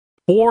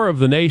4 of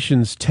the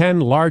nation's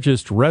 10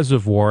 largest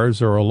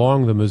reservoirs are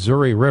along the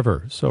Missouri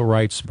River. So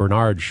writes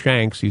Bernard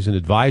Shanks. He's an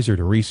advisor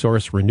to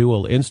Resource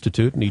Renewal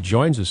Institute, and he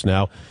joins us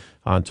now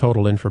on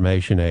Total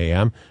Information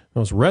AM.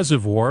 Those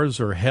reservoirs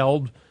are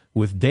held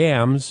with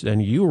dams,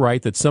 and you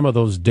write that some of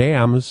those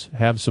dams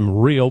have some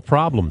real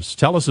problems.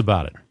 Tell us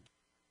about it.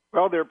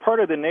 Well, they're part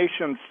of the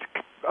nation's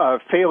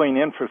failing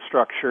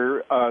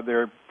infrastructure.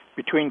 They're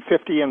between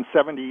 50 and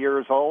 70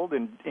 years old,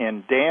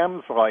 and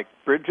dams, like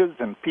bridges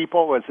and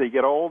people, as they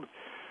get old,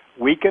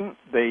 weaken.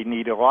 They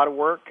need a lot of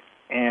work,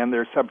 and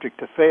they're subject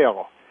to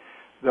fail.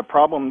 The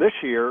problem this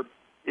year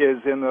is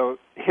in the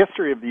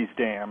history of these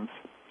dams,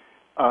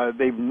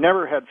 they've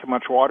never had so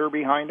much water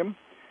behind them.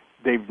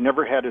 They've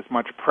never had as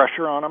much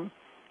pressure on them.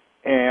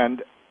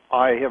 And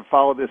I have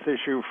followed this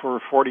issue for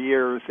 40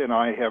 years, and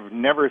I have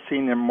never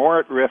seen them more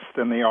at risk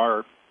than they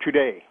are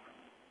today.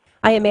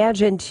 I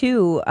imagine,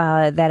 too,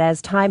 that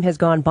as time has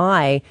gone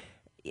by,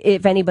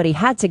 if anybody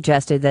had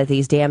suggested that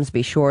these dams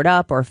be shored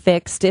up or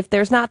fixed, if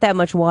there's not that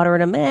much water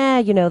in them,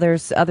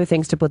 there's other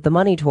things to put the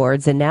money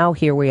towards. And now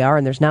here we are,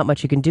 and there's not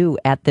much you can do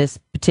at this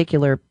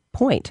particular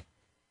point.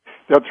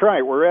 That's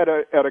right. We're at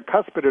a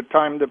cusp at a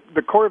time.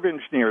 The Corps of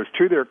Engineers,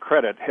 to their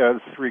credit,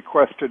 has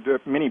requested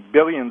many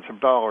billions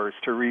of dollars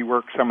to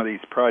rework some of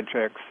these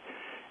projects.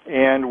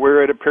 And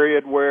we're at a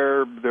period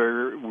where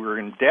we're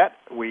in debt.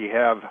 We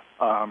have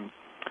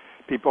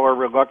people are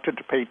reluctant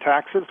to pay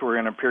taxes. We're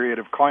in a period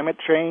of climate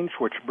change,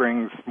 which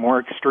brings more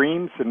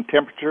extremes in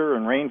temperature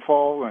and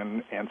rainfall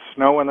and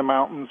snow in the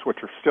mountains, which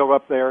are still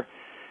up there.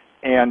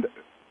 And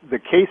the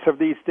case of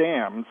these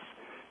dams,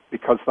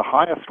 because the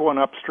highest one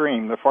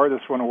upstream, the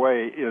farthest one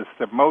away, is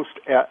the most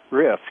at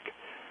risk,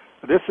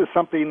 this is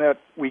something that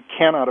we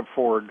cannot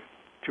afford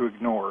to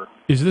ignore.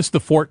 Is this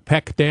the Fort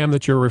Peck Dam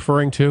that you're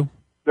referring to?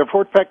 The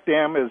Fort Peck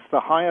Dam is the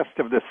highest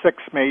of the 6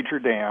 major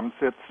dams.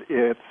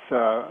 It's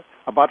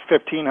about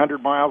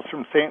 1,500 miles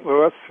from St.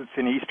 Louis. It's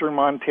in eastern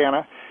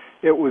Montana.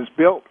 It was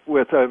built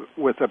with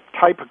a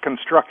type of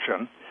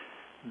construction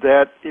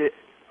that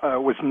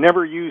was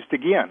never used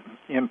again,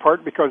 in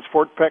part because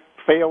Fort Peck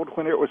failed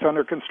when it was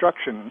under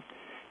construction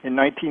in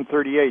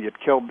 1938. It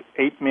killed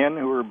 8 men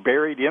who were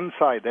buried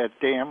inside that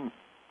dam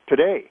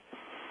today.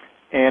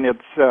 And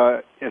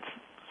it's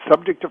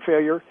subject to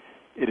failure.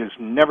 It has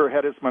never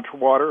had as much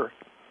water.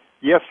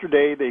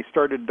 Yesterday, they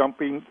started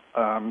dumping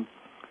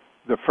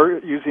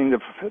using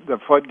the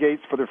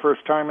floodgates for the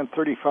first time in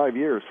 35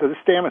 years. So this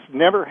dam has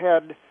never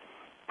had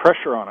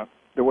pressure on it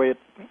the way it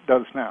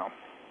does now.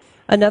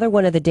 Another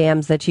one of the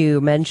dams that you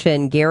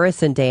mentioned,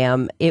 Garrison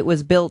Dam, it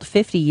was built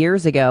 50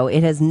 years ago.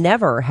 It has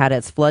never had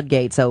its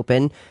floodgates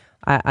open.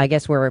 I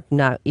guess we're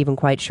not even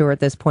quite sure at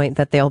this point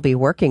that they'll be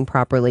working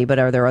properly, but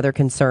are there other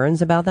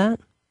concerns about that?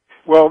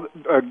 Well,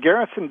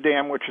 Garrison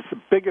Dam, which is the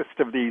biggest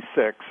of these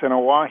 6, and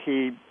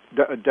Oahe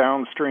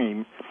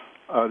downstream,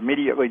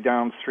 immediately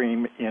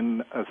downstream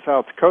in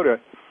South Dakota,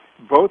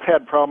 both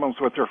had problems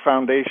with their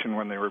foundation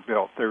when they were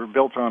built. They were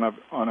built on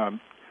a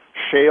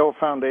shale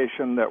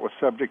foundation that was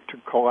subject to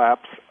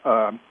collapse.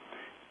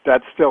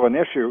 That's still an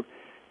issue.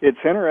 It's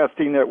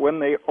interesting that when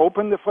they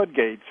opened the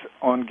floodgates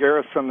on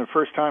Garrison the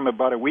first time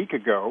about a week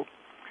ago,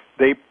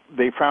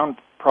 they found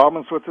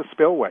problems with the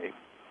spillway.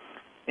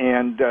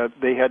 And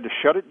they had to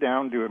shut it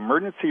down, do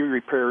emergency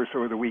repairs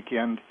over the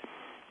weekend.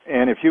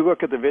 And if you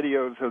look at the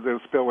videos of those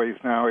spillways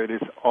now, it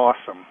is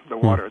awesome, the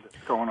water that's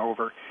going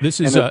over. And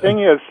the thing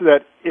is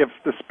that if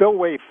the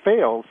spillway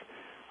fails,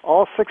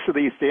 all 6 of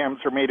these dams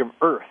are made of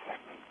earth.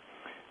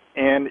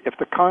 And if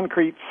the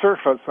concrete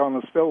surface on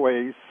the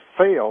spillways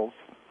fails,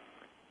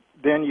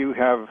 then you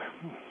have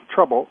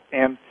trouble.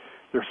 And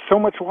there's so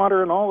much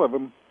water in all of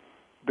them,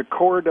 the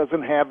Corps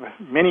doesn't have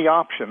many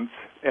options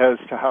as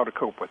to how to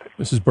cope with it.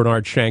 This is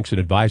Bernard Shanks, an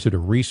advisor to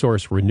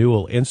Resource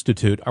Renewal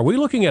Institute. Are we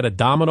looking at a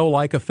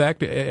domino-like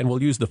effect? And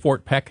we'll use the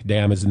Fort Peck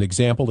Dam as an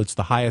example. It's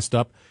the highest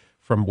up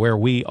from where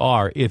we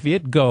are. If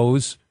it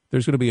goes,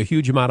 there's going to be a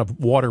huge amount of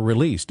water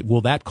released.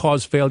 Will that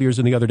cause failures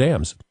in the other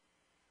dams?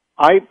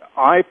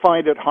 I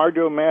find it hard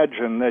to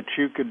imagine that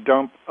you could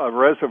dump a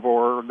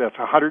reservoir that's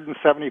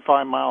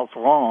 175 miles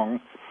long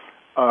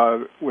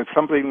with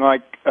something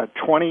like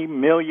 20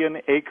 million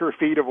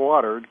acre-feet of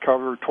water to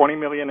cover 20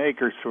 million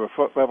acres to a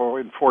foot level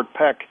in Fort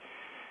Peck,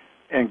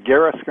 and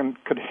Garrison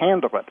could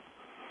handle it.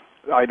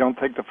 I don't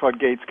think the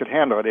floodgates could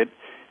handle it.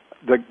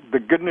 The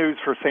good news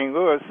for St.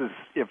 Louis is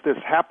if this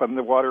happened,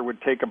 the water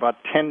would take about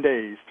 10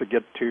 days to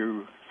get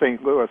to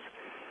St. Louis.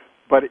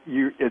 But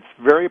it's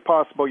very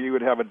possible you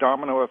would have a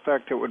domino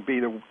effect. It would be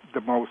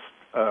the most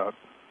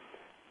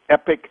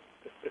epic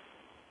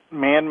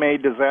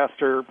man-made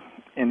disaster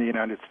in the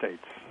United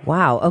States.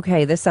 Wow.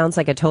 Okay, this sounds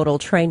like a total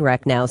train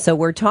wreck now. So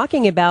we're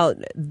talking about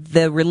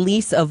the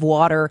release of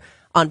water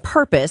on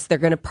purpose. They're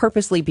going to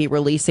purposely be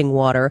releasing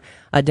water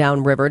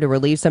downriver to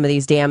relieve some of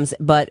these dams.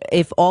 But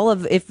if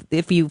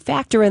you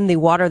factor in the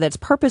water that's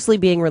purposely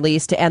being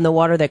released and the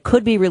water that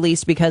could be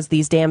released because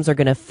these dams are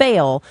going to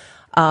fail,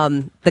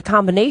 the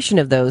combination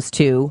of those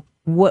two,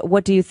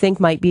 what do you think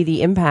might be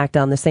the impact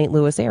on the St.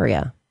 Louis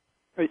area?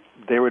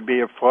 There would be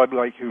a flood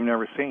like you've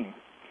never seen.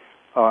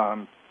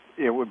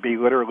 it would be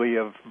literally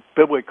of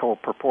biblical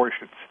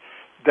proportions.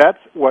 That's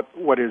what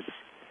is,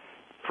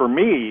 for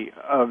me,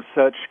 of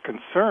such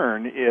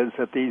concern, is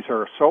that these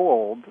are so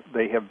old,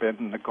 they have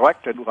been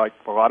neglected, like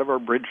a lot of our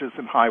bridges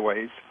and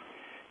highways,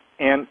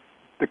 and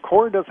the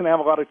Corps doesn't have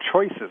a lot of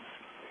choices.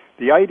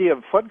 The idea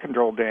of flood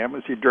control dam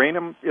is you drain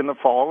them in the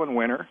fall and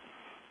winter.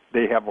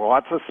 They have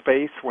lots of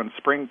space when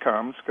spring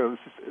comes, because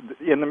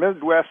in the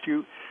Midwest,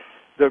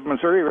 the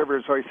Missouri River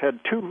has always had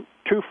two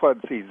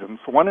flood seasons.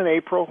 One in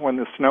April, when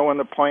the snow in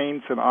the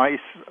plains and ice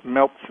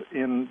melts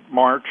in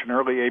March and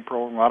early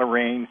April, a lot of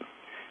rain,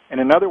 and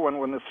another one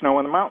when the snow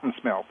in the mountains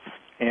melts.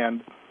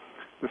 And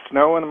the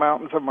snow in the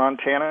mountains of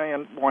Montana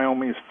and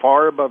Wyoming is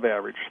far above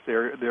average.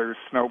 Their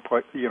snow,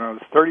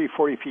 is 30,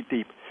 40 feet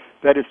deep.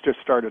 That has just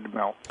started to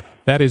melt.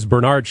 That is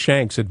Bernard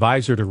Shanks,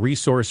 advisor to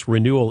Resource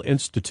Renewal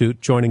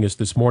Institute, joining us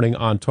this morning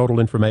on Total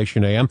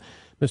Information AM.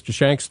 Mr.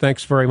 Shanks,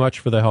 thanks very much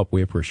for the help.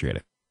 We appreciate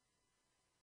it.